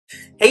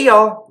Hey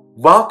y'all,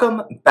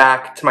 welcome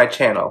back to my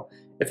channel.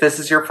 If this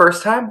is your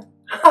first time,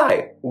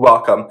 hi,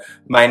 welcome.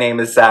 My name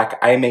is Zach.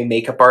 I am a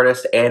makeup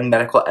artist and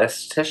medical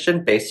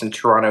esthetician based in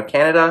Toronto,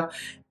 Canada.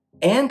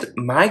 And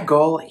my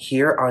goal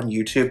here on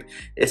YouTube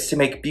is to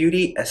make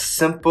beauty as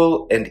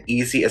simple and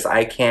easy as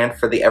I can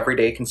for the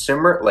everyday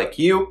consumer like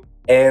you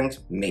and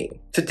me.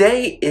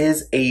 Today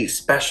is a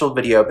special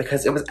video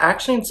because it was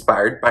actually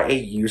inspired by a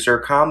user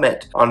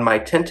comment on my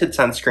tinted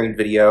sunscreen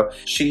video.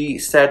 She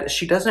said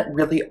she doesn't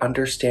really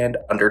understand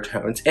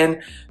undertones,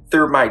 and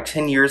through my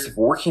 10 years of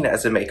working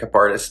as a makeup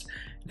artist,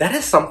 that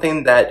is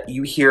something that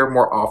you hear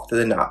more often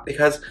than not,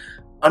 because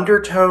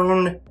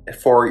undertone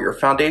for your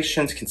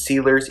foundations,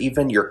 concealers,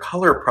 even your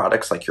color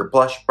products like your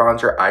blush,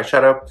 bronzer,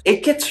 eyeshadow,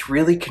 it gets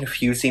really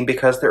confusing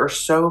because there are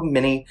so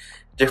many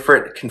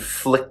different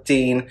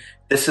conflicting,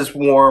 this is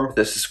warm,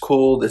 this is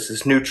cool, this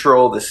is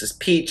neutral, this is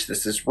peach,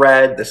 this is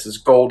red, this is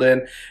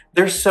golden.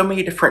 There's so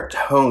many different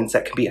tones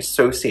that can be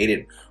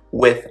associated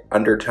with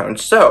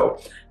undertones. So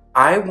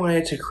I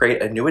wanted to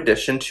create a new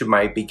addition to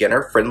my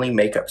beginner-friendly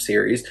makeup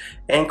series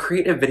and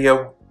create a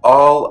video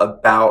all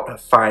about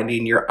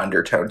finding your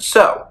undertones.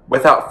 So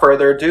without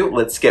further ado,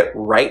 let's get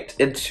right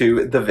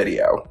into the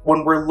video.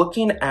 When we're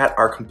looking at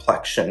our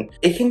complexion,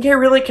 it can get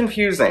really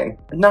confusing.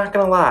 I'm not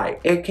gonna lie,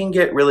 it can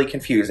get really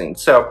confusing.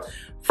 So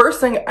first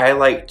thing I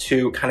like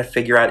to kind of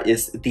figure out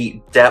is the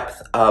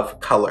depth of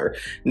color.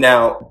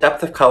 Now,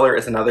 depth of color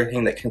is another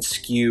thing that can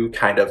skew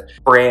kind of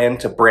brand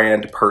to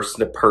brand,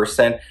 person to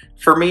person.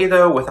 For me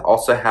though, with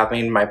also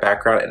having my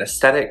background in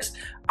aesthetics,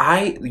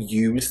 I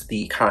use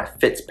the kind of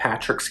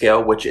Fitzpatrick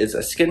scale, which is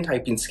a skin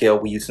typing scale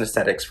we use in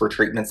aesthetics for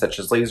treatments such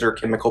as laser,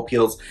 chemical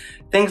peels,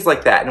 things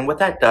like that. And what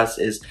that does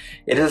is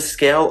it is a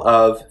scale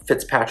of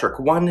Fitzpatrick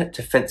 1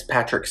 to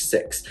Fitzpatrick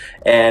 6.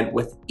 And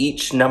with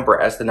each number,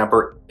 as the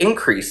number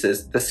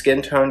increases, the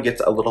skin tone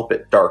gets a little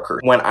bit darker.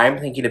 When I'm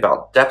thinking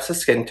about depths of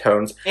skin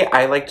tones,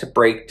 I like to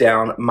break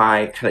down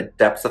my kind of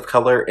depths of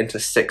color into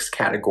 6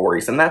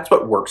 categories. And that's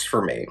what works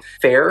for me.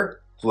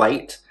 Fair,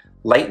 light,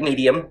 light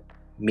medium,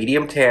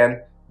 medium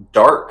tan,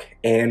 dark,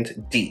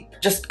 and deep.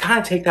 Just kind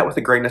of take that with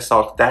a grain of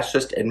salt. That's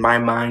just, in my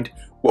mind,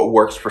 what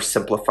works for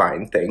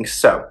simplifying things.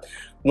 So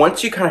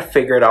once you kind of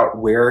figured out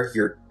where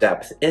your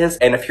depth is,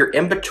 and if you're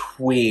in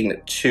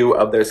between two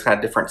of those kind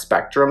of different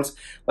spectrums,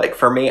 like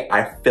for me,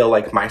 I feel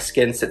like my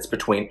skin sits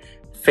between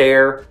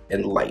fair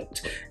and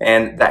light,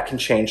 and that can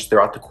change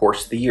throughout the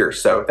course of the year.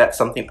 So that's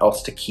something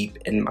else to keep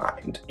in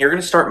mind. You're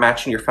gonna start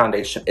matching your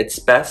foundation. It's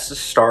best to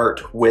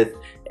start with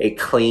a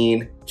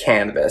clean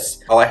canvas.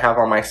 All I have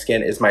on my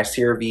skin is my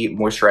CeraVe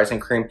moisturizing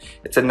cream.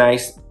 It's a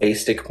nice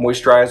basic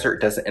moisturizer.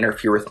 It doesn't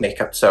interfere with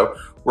makeup. So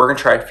we're gonna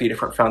try a few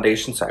different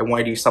foundations. So I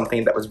wanna do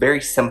something that was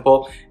very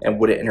simple and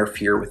wouldn't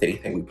interfere with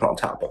anything we put on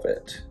top of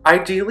it.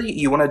 Ideally,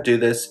 you wanna do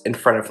this in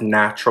front of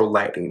natural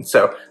lighting.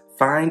 So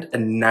find a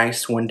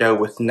nice window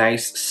with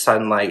nice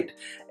sunlight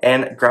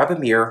and grab a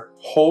mirror,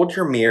 hold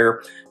your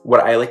mirror,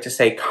 what I like to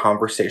say,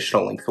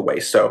 conversational length away.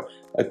 So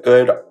a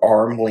good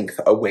arm length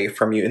away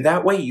from you. And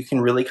that way you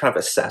can really kind of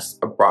assess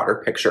a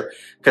broader picture.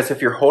 Because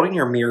if you're holding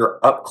your mirror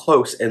up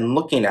close and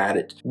looking at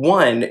it,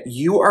 one,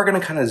 you are gonna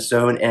kind of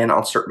zone in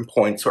on certain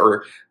points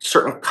or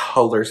certain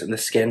colors in the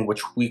skin,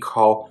 which we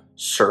call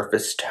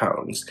surface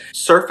tones.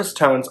 Surface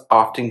tones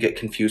often get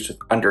confused with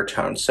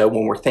undertones. So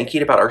when we're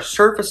thinking about our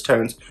surface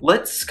tones,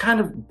 let's kind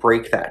of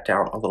break that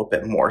down a little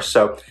bit more.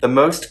 So the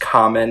most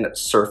common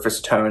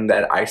surface tone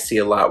that I see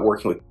a lot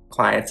working with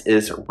clients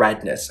is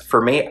redness.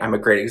 For me, I'm a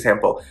great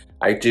example.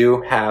 I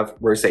do have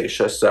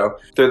rosacea, so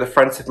through the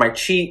fronts of my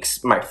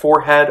cheeks, my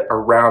forehead,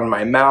 around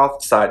my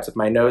mouth, sides of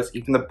my nose,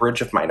 even the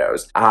bridge of my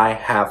nose, I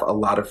have a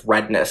lot of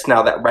redness.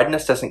 Now that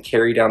redness doesn't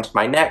carry down to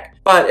my neck,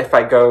 but if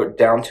I go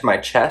down to my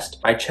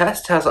chest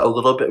has a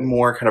little bit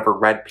more kind of a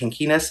red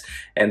pinkiness,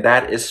 and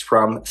that is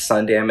from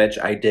sun damage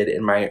I did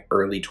in my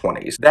early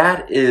 20s.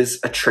 That is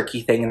a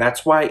tricky thing, and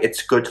that's why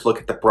it's good to look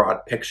at the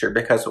broad picture,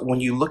 because when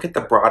you look at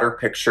the broader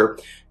picture,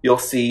 you'll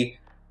see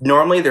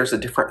normally there's a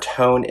different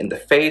tone in the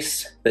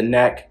face, the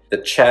neck, the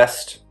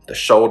chest, the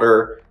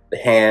shoulder, the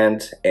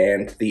hand,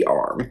 and the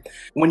arm.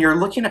 When you're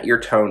looking at your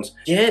tones,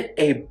 get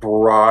a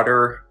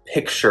broader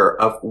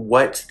picture of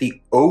what's the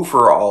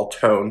overall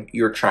tone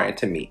you're trying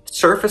to meet.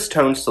 Surface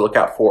tones to look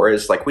out for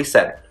is, like we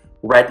said,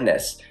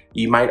 redness.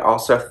 You might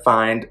also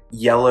find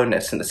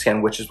yellowness in the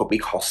skin, which is what we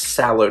call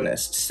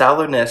sallowness.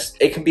 Sallowness,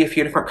 it can be a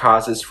few different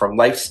causes, from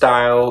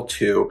lifestyle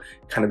to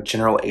kind of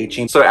general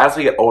aging. So as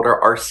we get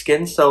older, our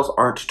skin cells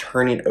aren't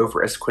turning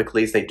over as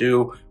quickly as they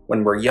do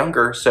when we're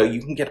younger. So you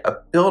can get a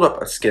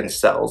buildup of skin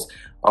cells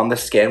on the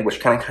skin, which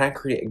can kind of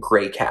create a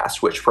gray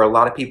cast, which for a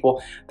lot of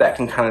people, that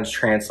can kind of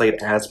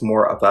translate as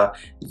more of a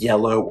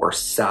yellow or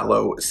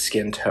sallow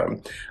skin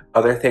tone.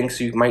 Other things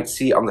you might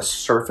see on the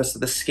surface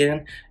of the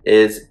skin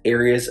is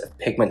areas of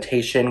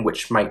pigmentation,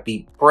 which might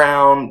be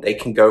brown. They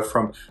can go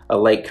from a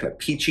light kind of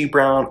peachy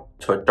brown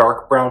to a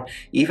dark brown,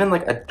 even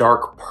like a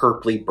dark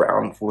purpley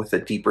brown with a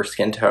deeper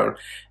skin tone.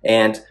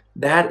 And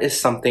that is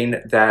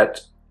something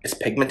that is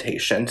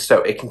pigmentation.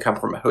 So it can come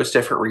from a host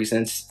of different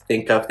reasons.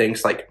 Think of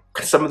things like,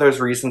 some of those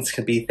reasons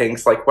can be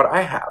things like what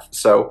I have.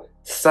 So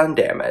sun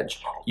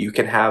damage, you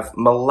can have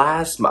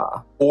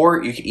melasma,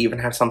 or you could even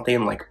have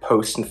something like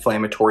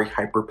post-inflammatory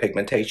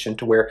hyperpigmentation,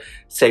 to where,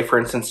 say for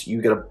instance,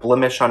 you get a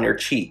blemish on your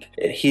cheek.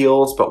 It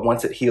heals, but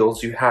once it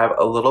heals, you have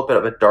a little bit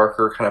of a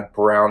darker kind of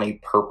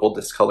browny purple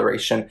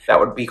discoloration. That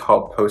would be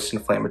called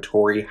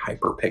post-inflammatory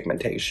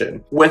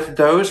hyperpigmentation. With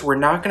those, we're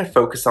not going to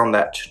focus on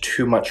that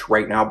too much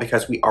right now,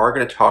 because we are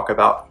going to talk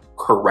about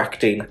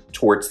correcting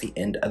towards the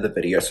end of the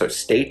video, so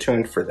stay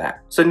tuned for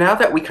that. So now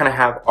that we kind of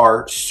have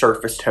our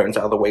surface tones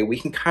out of the way, we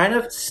can kind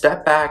of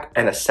step back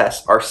and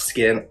assess our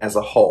skin as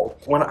a whole.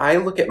 When I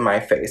look at my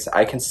face,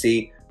 I can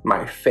see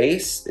my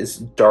face is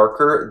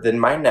darker than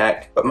my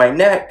neck, but my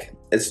neck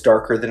is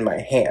darker than my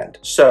hand.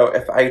 So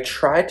if I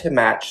try to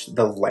match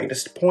the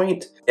lightest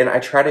point and I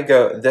try to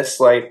go this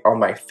light on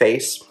my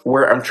face,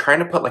 where I'm trying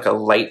to put like a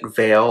light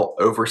veil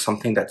over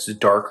something that's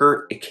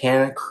darker, it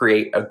can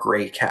create a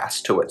gray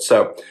cast to it.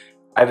 So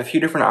I have a few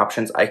different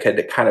options. I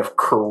could kind of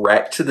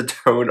correct the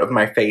tone of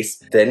my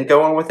face, then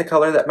go on with a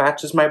color that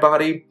matches my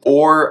body,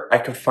 or I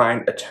could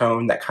find a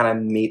tone that kind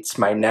of meets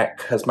my neck,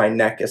 because my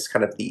neck is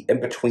kind of the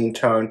in-between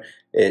tone.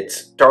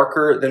 It's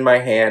darker than my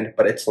hand,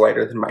 but it's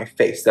lighter than my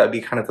face. That'd be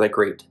kind of like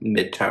great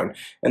mid-tone.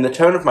 And the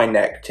tone of my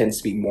neck tends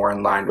to be more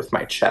in line with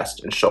my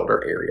chest and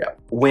shoulder area.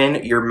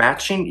 When you're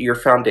matching your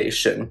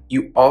foundation,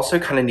 you also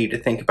kind of need to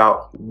think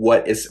about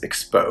what is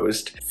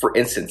exposed. For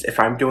instance, if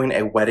I'm doing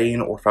a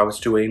wedding, or if I was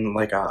doing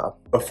like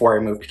before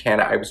I moved to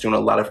Canada, I was doing a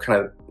lot of kind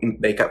of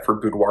makeup for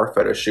boudoir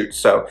photo shoots.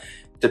 So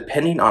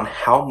depending on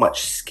how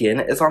much skin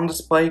is on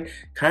display,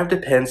 kind of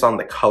depends on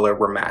the color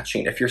we're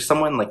matching. If you're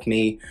someone like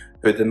me,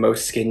 who the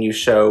most skin you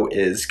show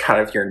is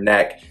kind of your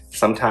neck,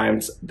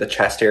 sometimes the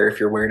chest area if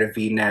you're wearing a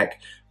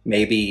V-neck,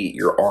 maybe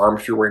your arm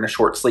if you're wearing a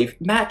short sleeve,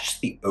 match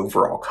the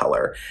overall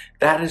color.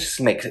 That just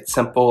makes it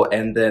simple.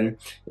 And then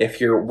if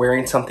you're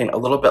wearing something a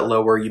little bit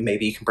lower,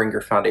 maybe you can bring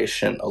your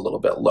foundation a little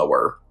bit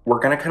lower. We're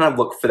gonna kind of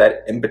look for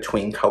that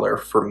in-between color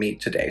for me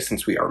today,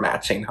 since we are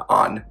matching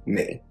on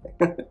me.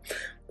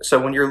 So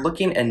when you're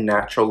looking in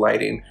natural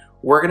lighting,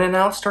 we're gonna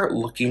now start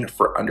looking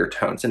for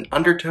undertones. And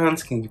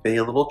undertones can be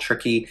a little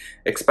tricky,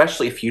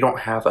 especially if you don't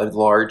have a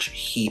large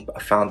heap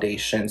of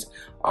foundations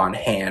on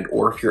hand,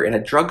 or if you're in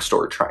a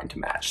drugstore trying to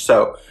match.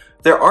 So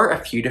there are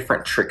a few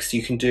different tricks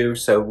you can do.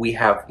 So we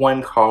have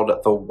one called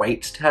the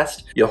white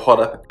test. You'll hold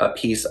up a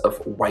piece of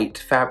white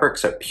fabric,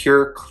 so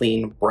pure,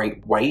 clean,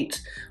 bright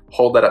white.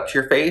 Hold that up to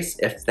your face.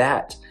 If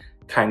that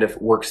kind of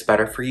works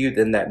better for you,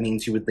 then that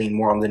means you would lean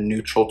more on the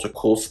neutral to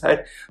cool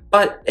side.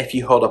 But if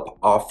you hold up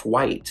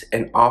off-white,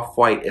 and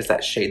off-white is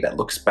that shade that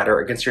looks better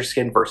against your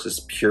skin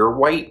versus pure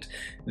white,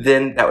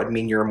 then that would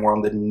mean you're more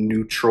on the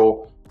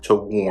neutral to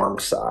warm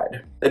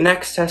side. The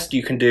next test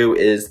you can do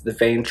is the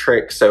vein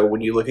trick. So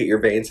when you look at your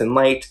veins in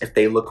light, if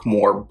they look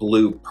more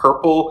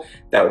blue-purple,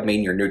 that would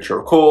mean you're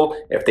neutral cool.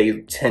 If they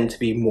tend to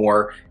be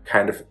more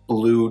kind of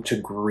blue to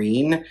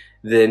green,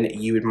 then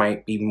you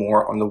might be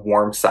more on the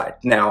warm side.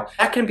 Now,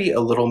 that can be a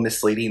little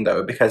misleading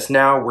though, because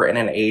now we're in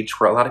an age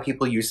where a lot of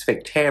people use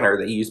fake tanner,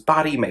 they use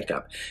body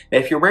makeup.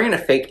 And if you're wearing a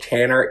fake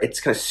tanner, it's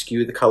gonna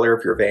skew the color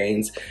of your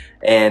veins,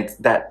 and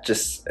that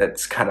just,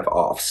 it's kind of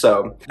off.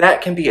 So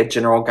that can be a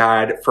general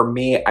guide. For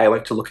me, I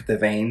like to look at the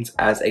veins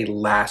as a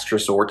last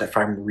resort if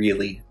I'm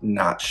really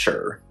not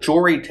sure.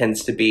 Jewelry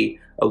tends to be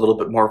a little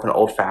bit more of an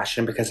old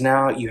fashioned, because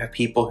now you have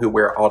people who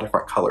wear all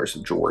different colors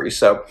of jewelry.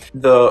 So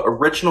the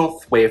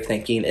original way of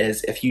thinking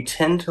is, if you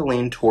tend to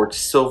lean towards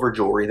silver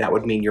jewelry, that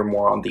would mean you're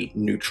more on the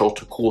neutral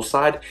to cool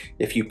side.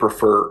 If you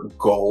prefer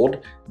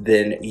gold,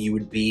 then you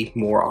would be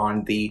more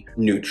on the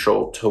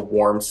neutral to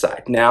warm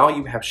side. Now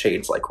you have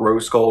shades like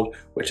rose gold,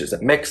 which is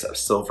a mix of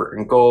silver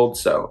and gold.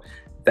 So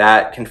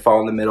that can fall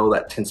in the middle.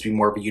 That tends to be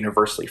more of a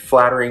universally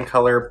flattering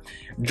color.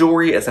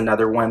 Jewelry is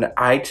another one.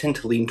 I tend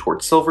to lean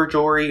towards silver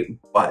jewelry,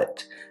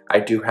 but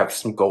I do have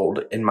some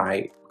gold in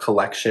my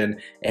collection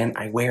and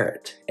I wear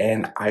it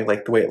and I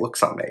like the way it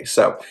looks on me.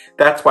 So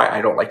that's why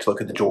I don't like to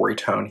look at the jewelry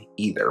tone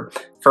either.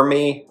 For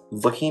me,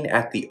 looking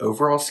at the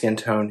overall skin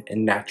tone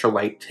in natural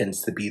light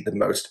tends to be the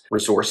most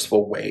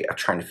resourceful way of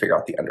trying to figure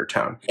out the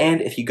undertone.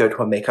 And if you go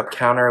to a makeup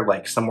counter,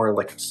 like somewhere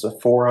like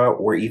Sephora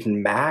or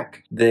even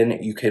MAC,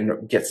 then you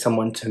can get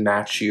someone to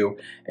match you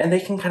and they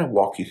can kind of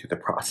walk you through the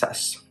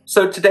process.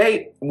 So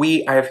today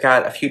I've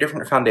got a few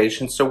different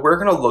foundations, so we're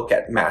gonna look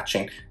at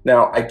matching.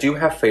 Now I do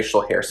have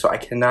facial hair, so I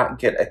cannot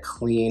get a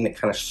clean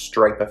kind of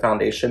stripe of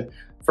foundation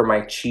from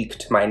my cheek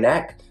to my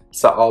neck.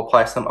 So I'll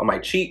apply some on my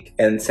cheek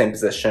and same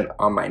position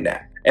on my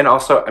neck. And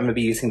also I'm gonna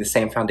be using the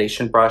same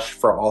foundation brush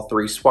for all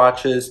three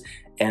swatches,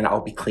 and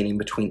I'll be cleaning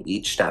between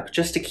each step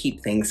just to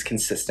keep things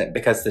consistent,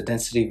 because the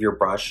density of your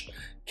brush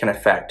can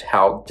affect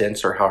how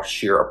dense or how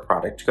sheer a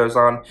product goes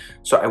on.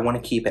 So I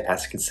want to keep it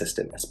as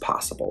consistent as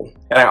possible.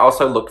 And I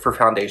also look for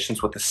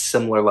foundations with a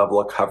similar level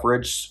of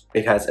coverage,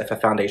 because if a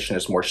foundation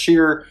is more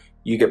sheer,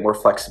 you get more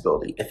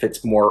flexibility. If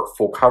it's more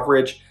full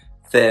coverage,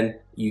 then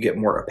you get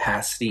more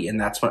opacity, and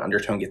that's when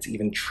undertone gets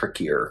even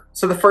trickier.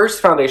 So the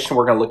first foundation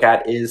we're going to look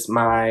at is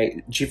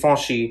my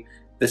Givenchy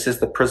This is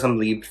the Prism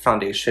Leave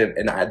foundation,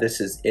 and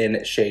this is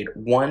in shade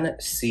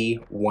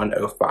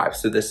 1C105.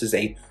 So this is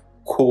a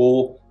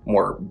cool,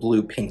 more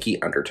blue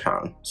pinky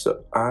undertone.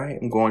 So I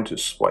am going to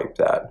swipe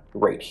that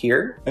right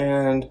here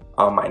and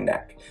on my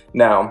neck.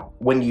 Now,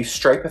 when you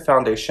stripe a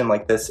foundation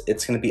like this,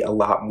 it's going to be a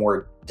lot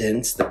more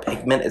dense. The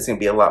pigment is going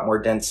to be a lot more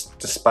dense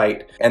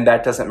and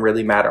that doesn't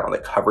really matter on the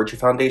coverage of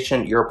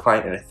foundation. You're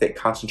applying in a thick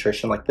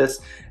concentration like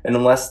this, and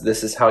unless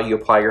this is how you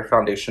apply your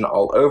foundation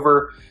all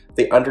over,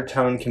 the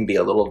undertone can be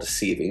a little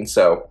deceiving.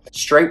 So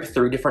stripe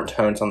 3 different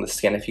tones on the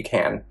skin if you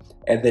can,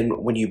 and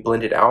then when you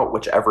blend it out,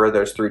 whichever of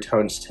those 3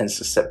 tones tends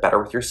to sit better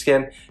with your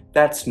skin,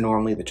 that's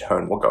normally the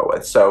tone we'll go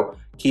with. So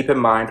keep in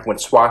mind when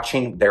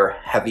swatching, they're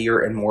heavier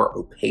and more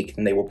opaque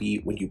than they will be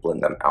when you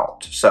blend them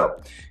out.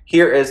 So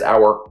here is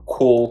our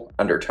cool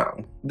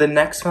undertone. The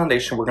next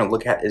foundation we're going to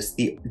look at is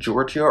the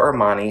Giorgio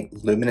Armani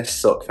Luminous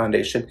Silk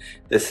Foundation.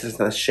 This is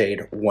the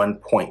shade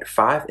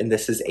 1.5, and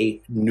this is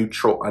a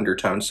neutral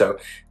undertone. So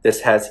this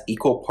has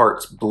equal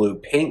parts blue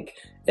pink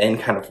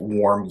and kind of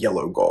warm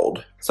yellow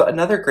gold. So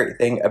another great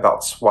thing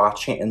about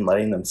swatching and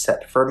letting them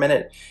set for a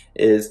minute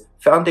is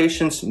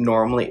foundations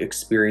normally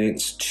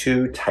experience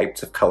 2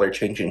 types of color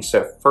changing.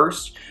 So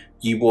first,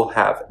 you will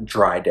have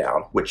dry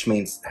down, which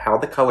means how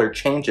the color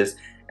changes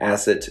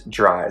as it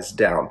dries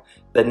down.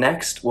 The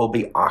next will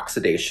be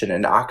oxidation,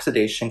 and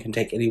oxidation can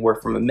take anywhere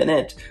from a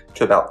minute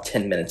to about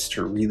 10 minutes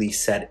to really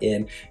set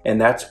in, and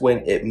that's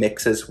when it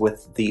mixes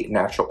with the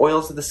natural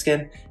oils of the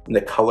skin and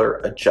the color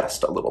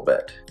adjusts a little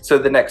bit. So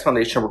the next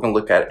foundation we're going to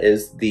look at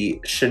is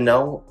the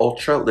Chanel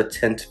Ultra Le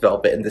Tint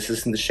Velvet, and this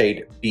is in the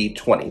shade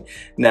B20.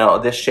 Now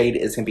this shade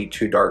is going to be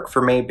too dark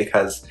for me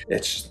because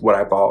it's what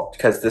I bought,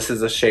 because this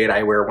is a shade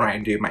I wear when I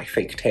do my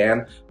fake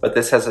tan, but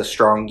this has a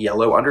strong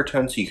yellow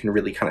undertone, so you can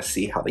really kind of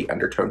see how the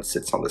undertone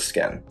sits on the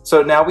skin.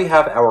 So now we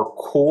have our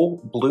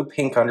cool blue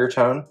pink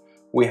undertone.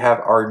 We have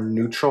our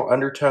neutral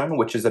undertone,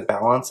 which is a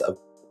balance of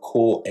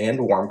cool and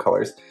warm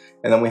colors.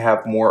 And then we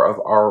have more of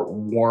our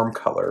warm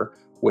color,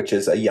 which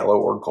is a yellow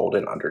or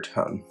golden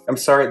undertone. I'm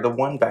sorry, the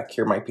one back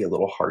here might be a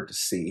little hard to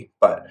see,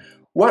 but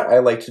what I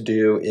like to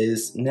do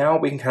is now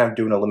we can kind of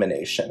do an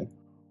elimination.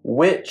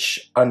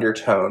 Which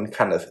undertone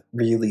kind of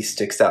really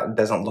sticks out and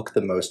doesn't look the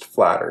most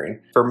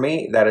flattering? For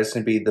me, that is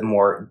going to be the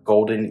more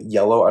golden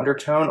yellow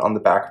undertone on the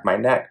back of my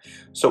neck.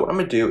 So what I'm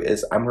going to do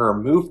is I'm going to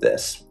remove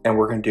this, and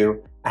we're going to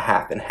do a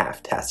half and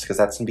half test, because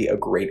that's going to be a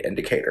great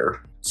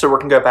indicator. So we're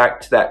going to go back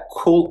to that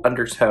cool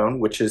undertone,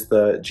 which is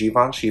the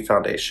Givenchy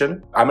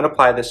foundation. I'm going to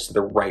apply this to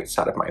the right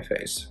side of my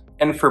face.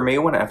 And for me,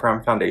 whenever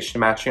I'm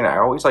foundation matching, I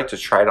always like to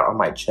try it on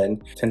my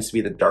chin. It tends to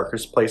be the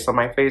darkest place on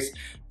my face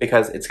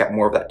because it's got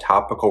more of that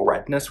topical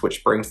redness,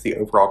 which brings the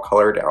overall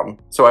color down.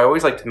 So I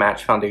always like to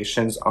match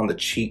foundations on the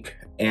cheek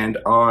and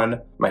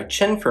on my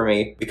chin for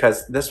me,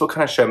 because this will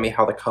kind of show me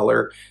how the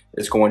color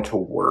is going to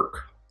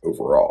work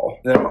overall.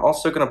 Then I'm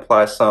also going to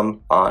apply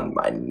some on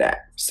my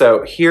neck.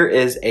 So here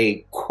is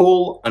a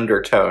cool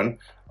undertone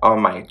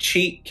on my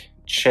cheek,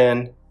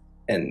 chin,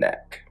 and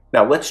neck.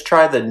 Now let's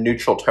try the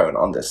neutral tone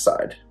on this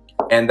side.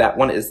 And that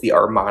one is the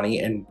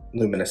Armani and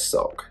Luminous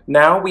Silk.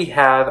 Now we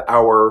have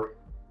our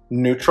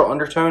neutral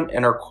undertone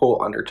and our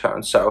cool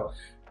undertone. So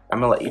I'm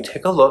gonna let you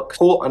take a look.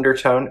 Cool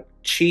undertone,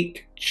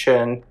 cheek,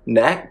 chin,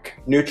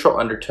 neck. Neutral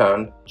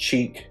undertone,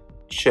 cheek,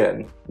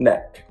 chin,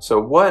 neck. So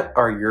what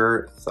are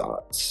your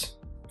thoughts?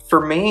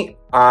 For me,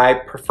 I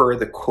prefer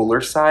the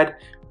cooler side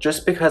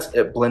just because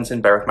it blends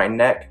in better with my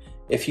neck.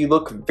 If you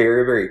look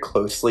very, very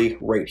closely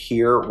right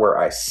here where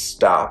I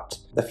stopped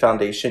the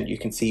foundation, you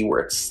can see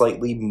where it's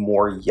slightly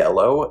more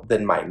yellow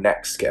than my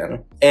neck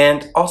skin.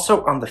 And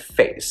also on the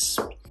face.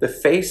 The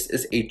face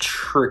is a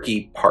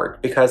tricky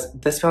part because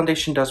this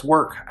foundation does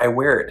work. I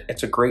wear it.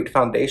 It's a great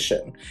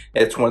foundation.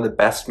 It's one of the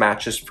best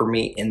matches for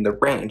me in the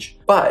range.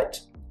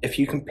 But if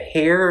you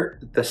compare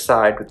the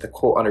side with the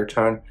cool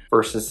undertone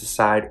versus the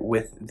side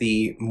with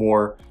the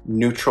more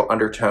neutral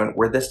undertone,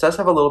 where this does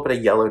have a little bit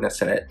of yellowness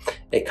in it,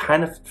 it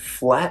kind of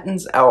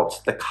flattens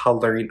out the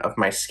coloring of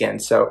my skin.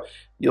 So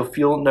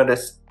you'll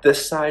notice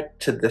this side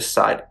to this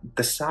side.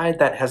 The side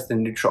that has the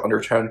neutral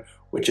undertone,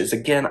 which is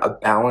again a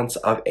balance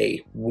of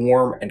a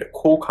warm and a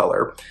cool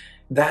color,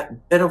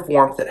 that bit of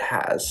warmth it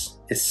has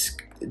is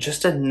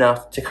just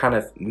enough to kind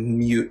of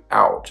mute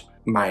out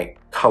my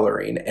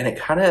coloring, and it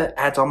kind of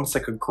adds almost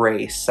like a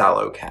gray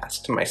sallow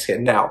cast to my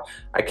skin. Now,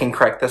 I can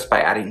correct this by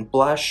adding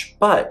blush,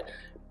 but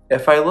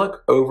if I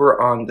look over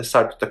on the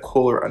side with the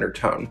cooler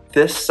undertone,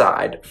 this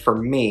side for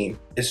me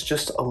is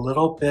just a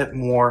little bit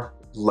more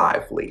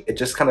lively. It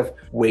just kind of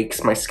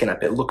wakes my skin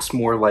up. It looks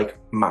more like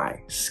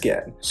my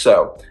skin.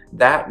 So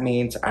that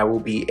means I will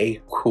be a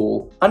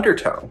cool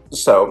undertone.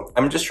 So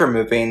I'm just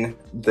removing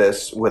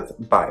this with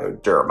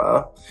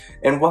Bioderma.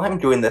 And while I'm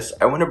doing this,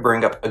 I want to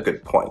bring up a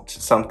good point.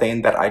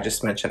 Something that I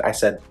just mentioned. I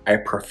said I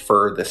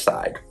prefer the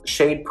side.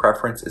 Shade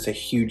preference is a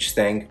huge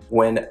thing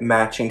when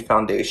matching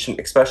foundation,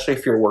 especially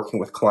if you're working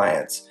with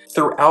clients.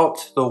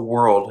 Throughout the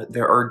world,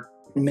 there are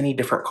many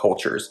different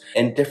cultures,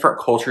 and different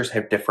cultures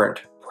have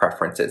different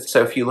preferences.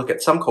 So if you look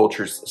at some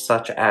cultures,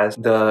 such as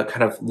the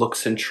kind of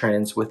looks and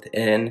trends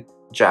within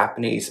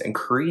Japanese and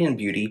Korean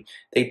beauty,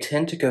 they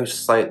tend to go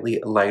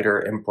slightly lighter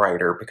and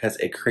brighter because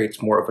it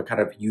creates more of a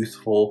kind of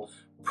youthful,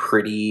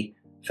 pretty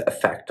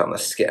effect on the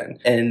skin.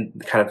 In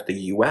kind of the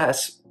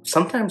US,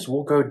 sometimes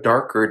we'll go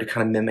darker to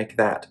kind of mimic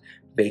that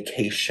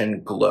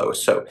vacation glow.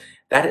 So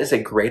that is a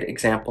great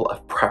example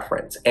of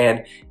preference.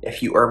 And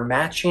if you are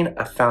matching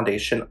a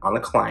foundation on a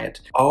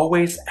client,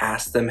 always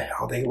ask them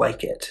how they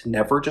like it.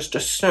 Never just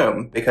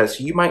assume, because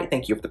you might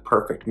think you have the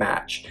perfect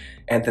match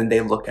and then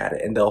they look at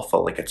it and they'll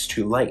feel like it's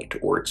too light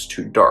or it's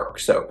too dark.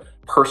 So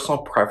personal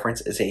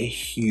preference is a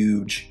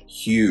huge,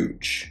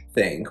 huge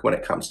thing when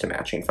it comes to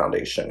matching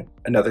foundation.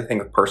 Another thing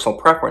with personal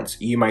preference,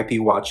 you might be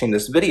watching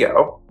this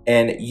video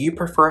and you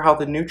prefer how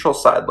the neutral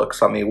side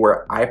looks on me,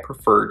 where I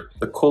preferred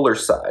the cooler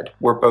side.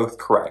 We're both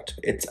correct.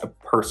 It's a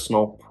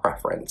personal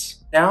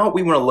preference. Now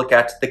we want to look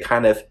at the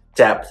kind of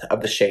depth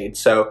of the shade.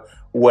 So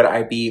would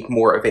I be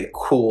more of a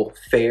cool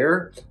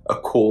fair, a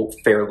cool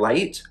fair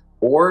light,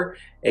 or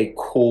a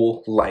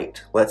cool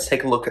light? Let's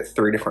take a look at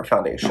 3 different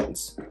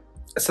foundations.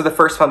 So the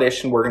first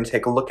foundation we're going to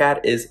take a look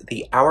at is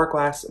the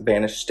Hourglass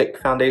Vanish Stick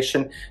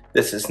Foundation.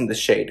 This is in the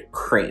shade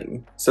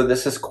Cream. So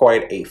this is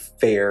quite a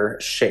fair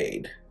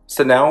shade.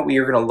 So now we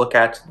are going to look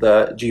at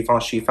the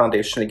Givenchy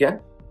foundation again.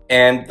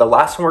 And the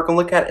last one we're going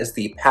to look at is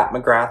the Pat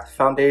McGrath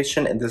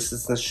foundation, and this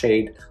is the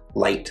shade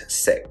Light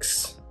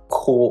 6.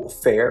 Cool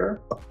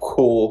fair, a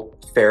cool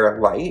fair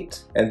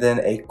light, and then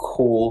a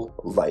cool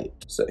light.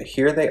 So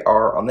here they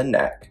are on the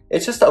neck.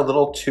 It's just a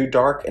little too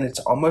dark and it's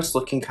almost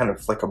looking kind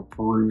of like a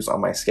bruise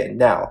on my skin.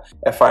 Now,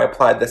 if I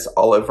applied this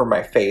all over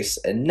my face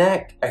and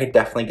neck, I could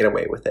definitely get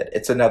away with it.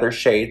 It's another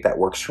shade that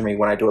works for me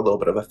when I do a little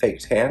bit of a fake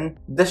tan.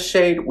 This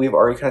shade we've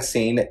already kind of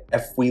seen.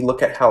 If we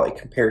look at how it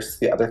compares to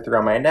the other 3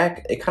 on my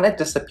neck, it kind of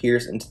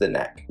disappears into the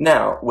neck.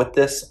 Now, with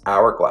this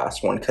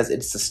Hourglass one, because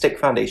it's a stick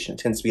foundation, it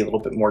tends to be a little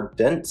bit more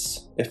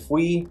dense. If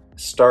we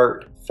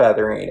start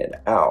feathering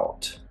it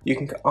out, you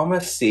can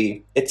almost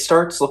see it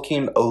starts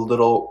looking a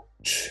little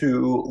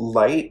too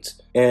light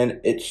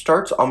and it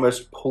starts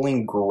almost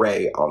pulling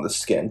gray on the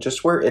skin,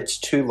 just where it's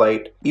too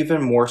light,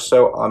 even more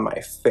so on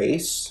my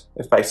face.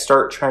 If I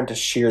start trying to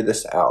shear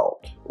this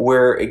out,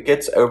 where it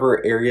gets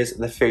over areas of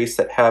the face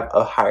that have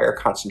a higher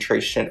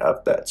concentration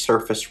of that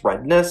surface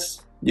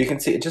redness, you can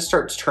see it just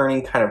starts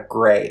turning kind of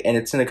gray, and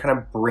it's going to kind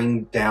of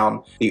bring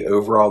down the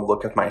overall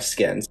look of my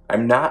skin.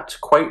 I'm not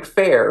quite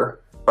fair,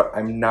 but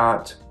I'm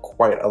not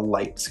quite a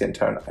light skin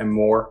tone. I'm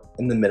more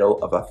in the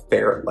middle of a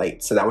fair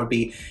light. So that would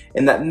be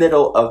in that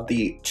middle of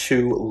the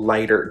 2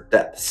 lighter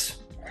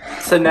depths.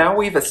 So now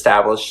we've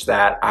established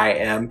that I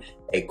am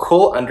a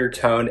cool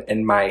undertone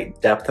and my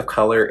depth of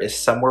color is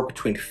somewhere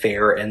between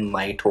fair and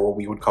light, or what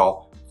we would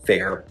call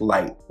fair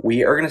light.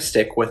 We are going to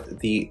stick with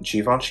the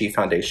Givenchy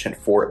foundation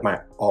for my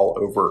all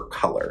over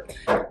color.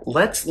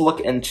 Let's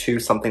look into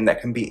something that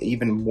can be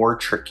even more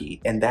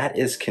tricky, and that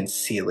is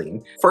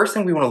concealing. First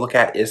thing we want to look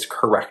at is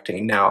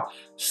correcting. Now,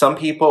 some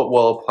people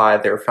will apply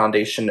their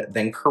foundation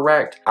then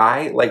correct.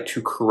 I like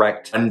to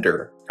correct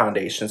under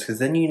foundations because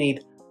then you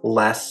need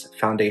less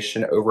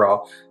foundation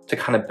overall to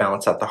kind of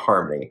balance out the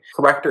harmony.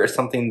 Corrector is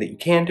something that you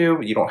can do,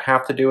 you don't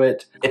have to do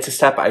it. It's a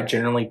step I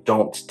generally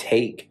don't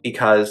take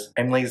because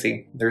I'm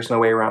lazy. There's no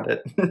way around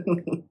it.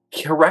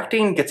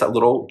 Correcting gets a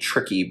little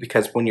tricky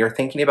because when you're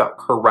thinking about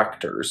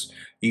correctors,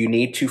 you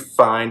need to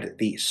find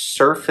the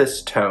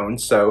surface tone,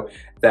 so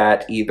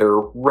that either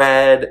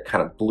red,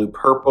 kind of blue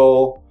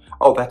purple.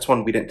 Oh, that's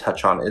one we didn't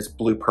touch on, is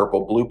blue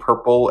purple. Blue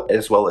purple,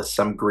 as well as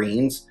some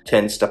greens,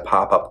 tends to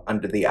pop up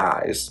under the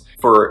eyes.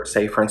 For,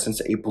 say, for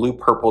instance, a blue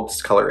purple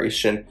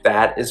discoloration,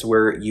 that is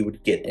where you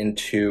would get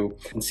into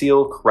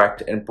conceal,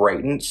 correct, and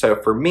brighten. So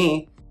for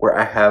me, where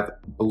I have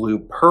blue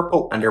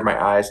purple under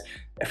my eyes,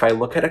 if I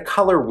look at a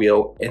color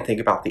wheel and think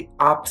about the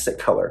opposite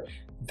color,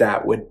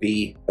 that would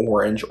be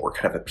orange or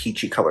kind of a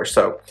peachy color.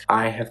 So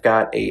I have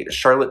got a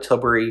Charlotte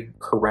Tilbury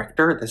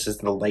corrector. This is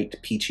the light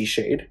peachy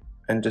shade.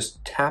 And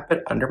just tap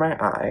it under my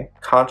eye,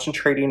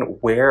 concentrating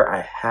where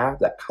I have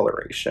that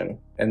coloration,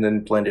 and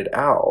then blend it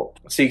out.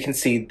 So you can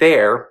see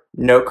there,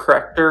 no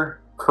corrector,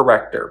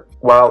 corrector.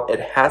 While it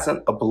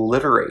hasn't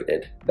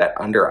obliterated that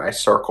under eye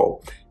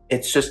circle,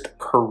 it's just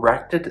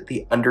corrected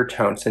the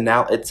undertone. So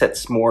now it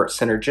sets more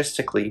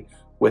synergistically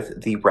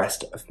with the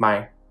rest of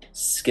my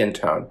skin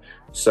tone.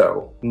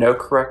 So no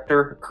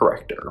corrector,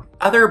 corrector.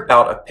 Other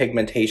bout of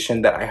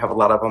pigmentation that I have a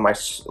lot of on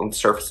the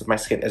surface of my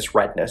skin is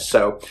redness.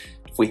 So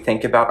if we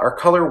think about our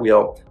color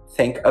wheel,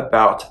 think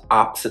about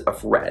opposite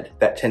of red.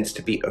 That tends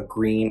to be a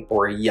green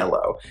or a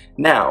yellow.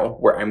 Now,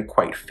 where I'm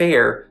quite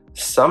fair,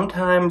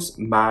 sometimes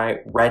my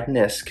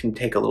redness can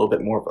take a little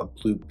bit more of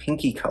a blue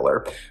pinky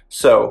color.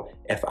 So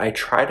if I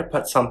try to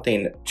put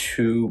something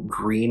too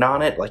green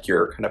on it, like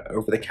your kind of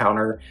over the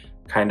counter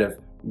kind of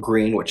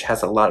green, which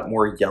has a lot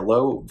more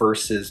yellow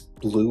versus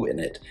blue in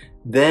it,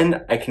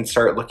 then I can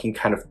start looking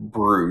kind of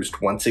bruised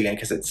once again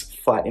because it's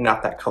flattening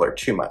out that color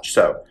too much.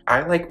 So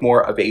I like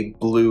more of a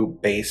blue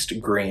based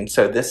green.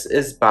 So this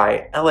is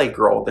by LA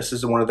Girl. This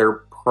is one of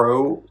their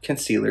pro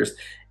concealers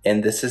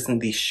and this is in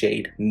the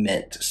shade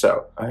Mint.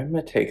 So I'm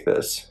gonna take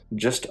this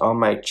just on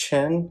my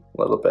chin,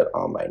 a little bit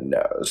on my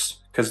nose,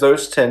 because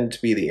those tend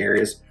to be the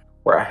areas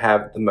where I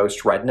have the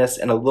most redness,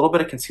 and a little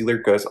bit of concealer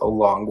goes a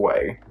long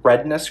way.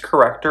 Redness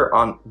corrector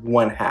on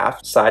one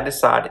half, side to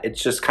side,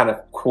 it's just kind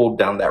of cooled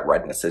down that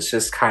redness. It's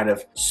just kind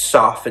of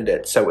softened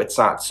it so it's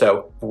not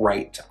so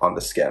bright on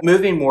the skin.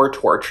 Moving more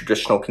to our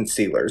traditional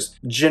concealers,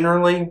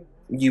 generally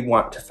you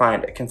want to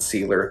find a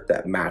concealer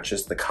that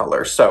matches the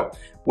color. So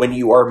when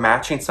you are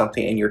matching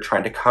something and you're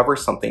trying to cover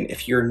something,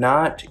 if you're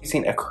not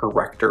using a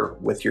corrector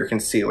with your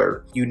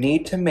concealer, you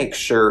need to make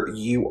sure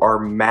you are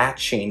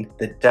matching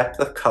the depth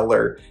of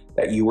color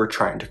that you were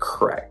trying to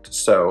correct.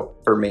 So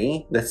for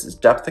me, this is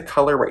depth of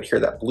color right here,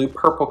 that blue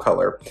purple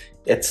color.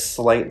 It's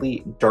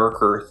slightly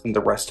darker than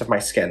the rest of my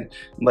skin.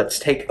 Let's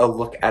take a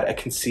look at a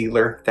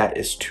concealer that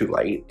is too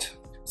light.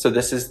 So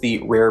this is the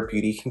Rare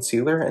Beauty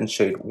Concealer in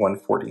shade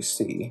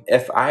 140C.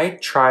 If I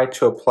try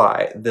to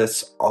apply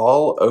this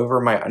all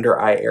over my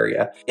under eye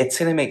area, it's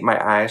gonna make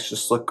my eyes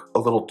just look a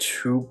little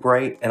too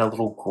bright and a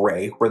little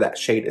gray, where that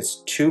shade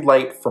is too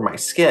light for my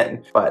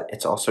skin, but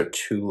it's also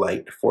too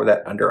light for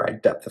that under eye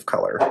depth of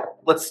color.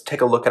 Let's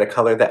take a look at a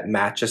color that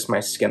matches my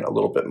skin a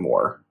little bit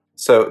more.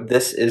 So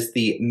this is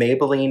the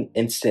Maybelline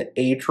Instant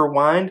Age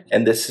Rewind,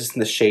 and this is in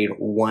the shade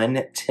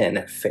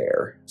 110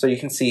 Fair. So you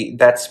can see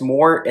that's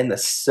more in the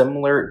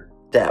similar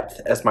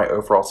depth as my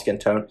overall skin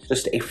tone,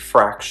 just a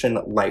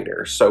fraction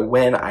lighter. So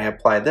when I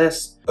apply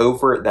this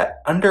over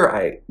that under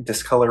eye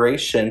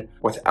discoloration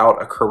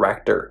without a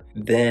corrector,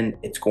 then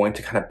it's going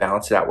to kind of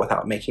balance it out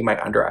without making my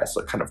under eyes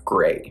look kind of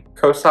gray.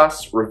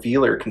 Kosas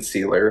Revealer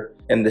Concealer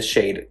in the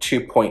shade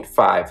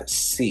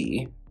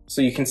 2.5C.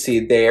 So you can see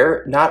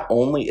there, not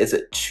only is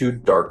it too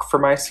dark for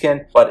my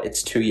skin, but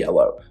it's too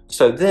yellow.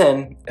 So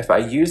then if I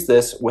use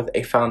this with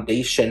a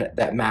foundation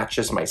that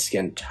matches my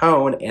skin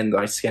tone and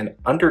my skin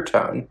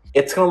undertone,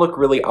 it's gonna look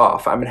really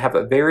off. I'm gonna have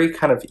a very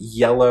kind of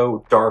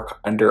yellow, dark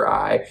under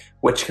eye,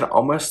 which can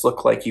almost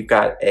look like you've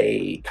got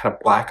a kind of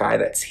black eye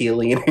that's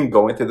healing and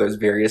going through those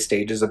various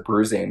stages of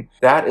bruising.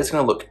 That is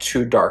gonna look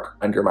too dark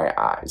under my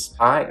eyes.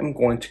 I am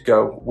going to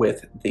go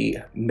with the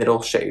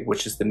middle shade,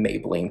 which is the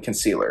Maybelline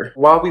Concealer.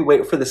 While we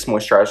wait for this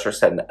moisturizer to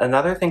set in,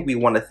 another thing we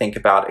wanna think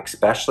about,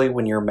 especially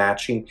when you're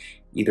matching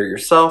either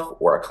yourself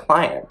or a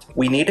client,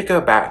 we need to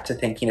go back to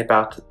thinking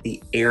about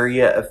the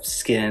area of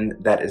skin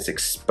that is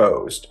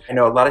exposed. I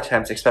know a lot of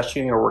times,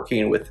 especially when you're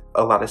working with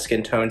a lot of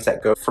skin tones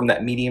that go from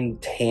that medium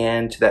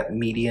tan to that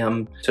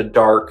medium to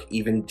dark,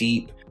 even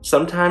deep,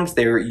 sometimes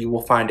there you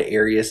will find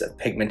areas of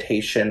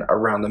pigmentation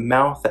around the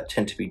mouth that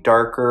tend to be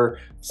darker.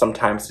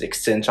 Sometimes it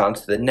extends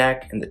onto the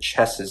neck and the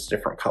chest is a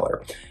different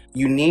color.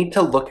 You need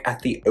to look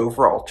at the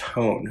overall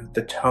tone,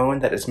 the tone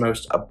that is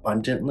most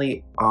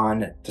abundantly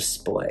on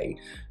display.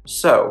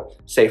 So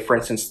say for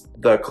instance,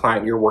 the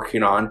client you're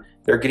working on,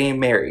 they're getting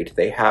married,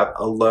 they have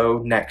a low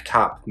neck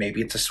top,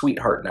 maybe it's a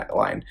sweetheart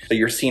neckline. So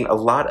you're seeing a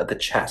lot of the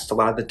chest, a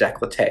lot of the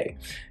décolleté.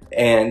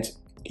 And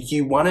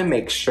you wanna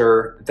make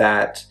sure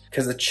that,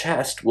 because the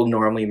chest will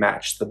normally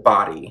match the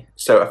body.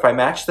 So if I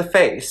match the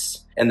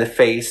face and the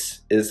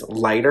face is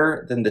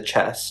lighter than the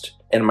chest,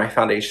 and my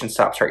foundation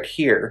stops right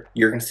here,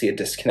 you're gonna see a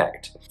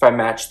disconnect. If I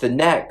match the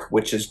neck,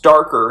 which is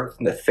darker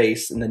than the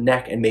face and the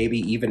neck, and maybe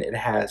even it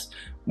has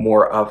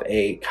more of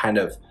a kind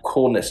of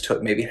coolness to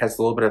it, maybe it has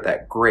a little bit of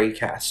that gray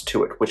cast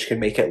to it, which can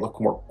make it look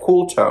more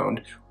cool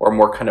toned, or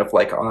more kind of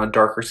like on a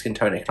darker skin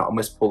tone, it can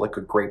almost pull like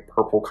a gray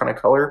purple kind of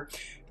color.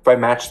 If I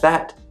match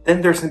that,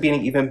 then there's gonna be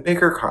an even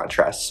bigger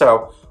contrast.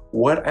 So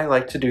what I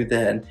like to do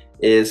then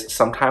is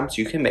sometimes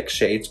you can mix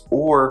shades,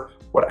 or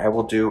what I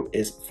will do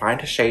is find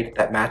a shade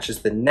that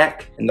matches the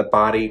neck and the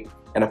body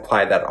and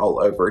apply that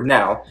all over.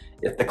 Now,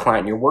 if the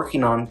client you're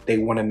working on, they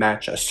want to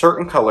match a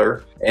certain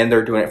color and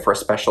they're doing it for a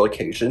special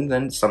occasion,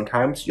 then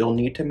sometimes you'll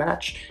need to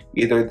match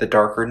either the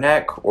darker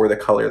neck or the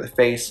color of the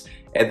face,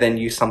 and then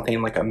use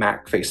something like a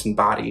MAC face and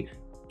body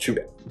to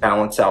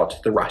balance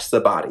out the rest of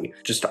the body.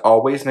 Just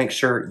always make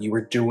sure you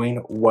are doing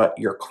what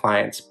your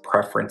client's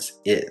preference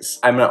is.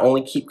 I'm gonna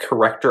only keep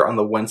corrector on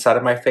the one side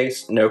of my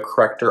face, no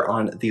corrector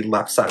on the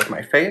left side of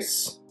my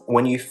face.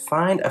 When you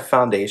find a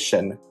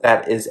foundation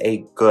that is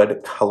a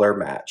good color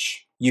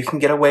match, you can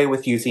get away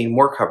with using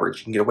more coverage,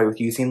 you can get away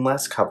with using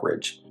less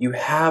coverage. You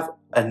have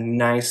a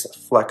nice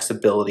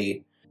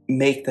flexibility.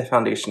 Make the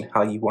foundation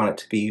how you want it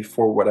to be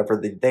for whatever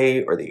the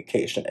day or the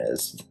occasion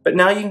is. But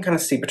now you can kind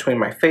of see between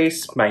my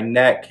face, my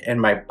neck,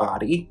 and my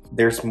body,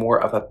 there's more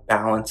of a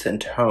balance in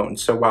tone.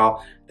 So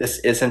while this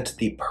isn't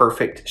the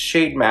perfect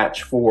shade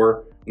match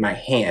for my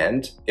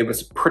hand, it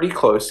was pretty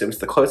close. It was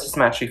the closest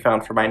match we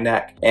found for my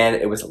neck, and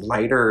it was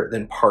lighter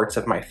than parts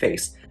of my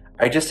face.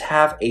 I just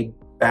have a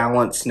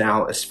balance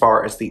now as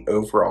far as the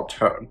overall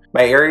tone.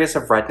 My areas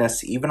of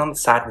redness, even on the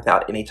side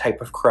without any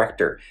type of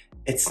corrector,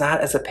 it's not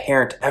as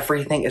apparent.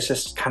 Everything is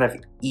just kind of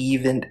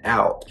evened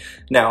out.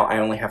 Now, I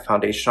only have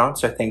foundation on,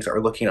 so things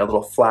are looking a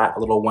little flat, a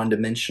little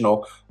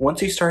one-dimensional.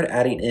 Once you start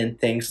adding in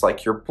things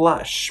like your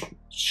blush,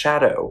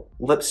 shadow,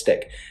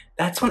 lipstick,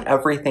 that's when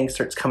everything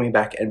starts coming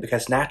back in,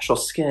 because natural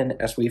skin,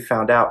 as we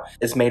found out,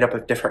 is made up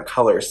of different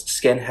colors.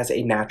 Skin has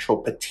a natural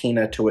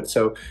patina to it,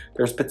 so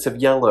there's bits of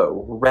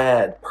yellow,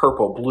 red,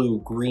 purple, blue,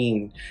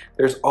 green.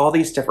 There's all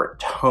these different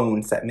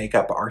tones that make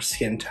up our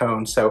skin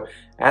tone. So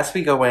as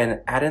we go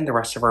in, add in the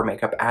rest of our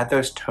makeup, add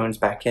those tones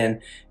back in,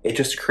 it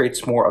just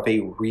creates more of a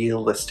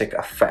realistic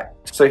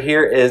effect. So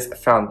here is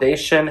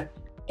foundation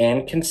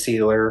and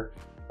concealer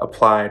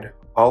applied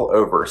all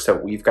over. So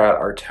we've got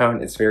our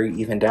tone is very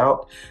evened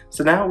out.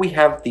 So now we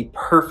have the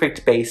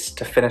perfect base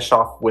to finish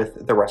off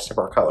with the rest of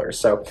our colors.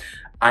 So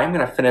I'm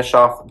gonna finish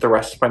off the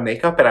rest of my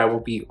makeup and I will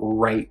be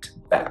right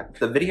back.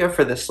 The video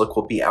for this look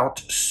will be out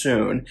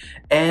soon.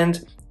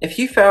 And if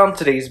you found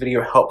today's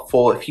video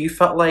helpful, if you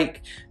felt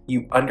like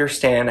you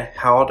understand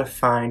how to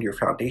find your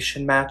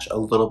foundation match a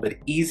little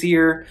bit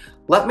easier,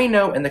 let me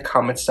know in the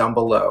comments down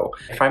below.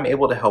 If I'm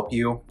able to help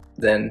you,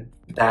 then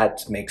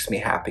that makes me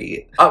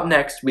happy. Up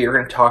next, we are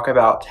going to talk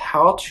about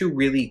how to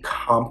really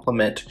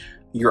complement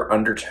your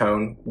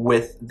undertone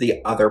with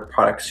the other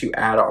products you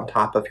add on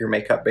top of your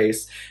makeup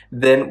base.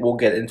 Then we'll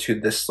get into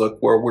this look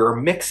where we're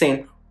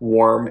mixing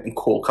warm and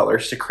cool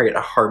colors to create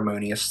a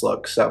harmonious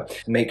look. So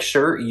make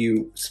sure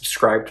you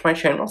subscribe to my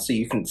channel so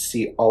you can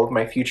see all of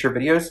my future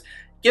videos.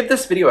 Give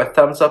this video a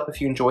thumbs up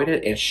if you enjoyed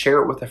it and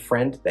share it with a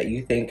friend that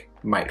you think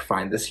might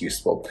find this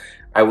useful.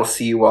 I will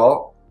see you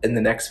all in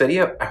the next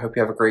video. I hope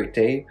you have a great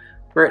day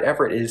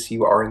wherever it is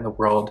you are in the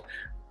world.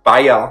 Bye,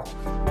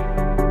 y'all.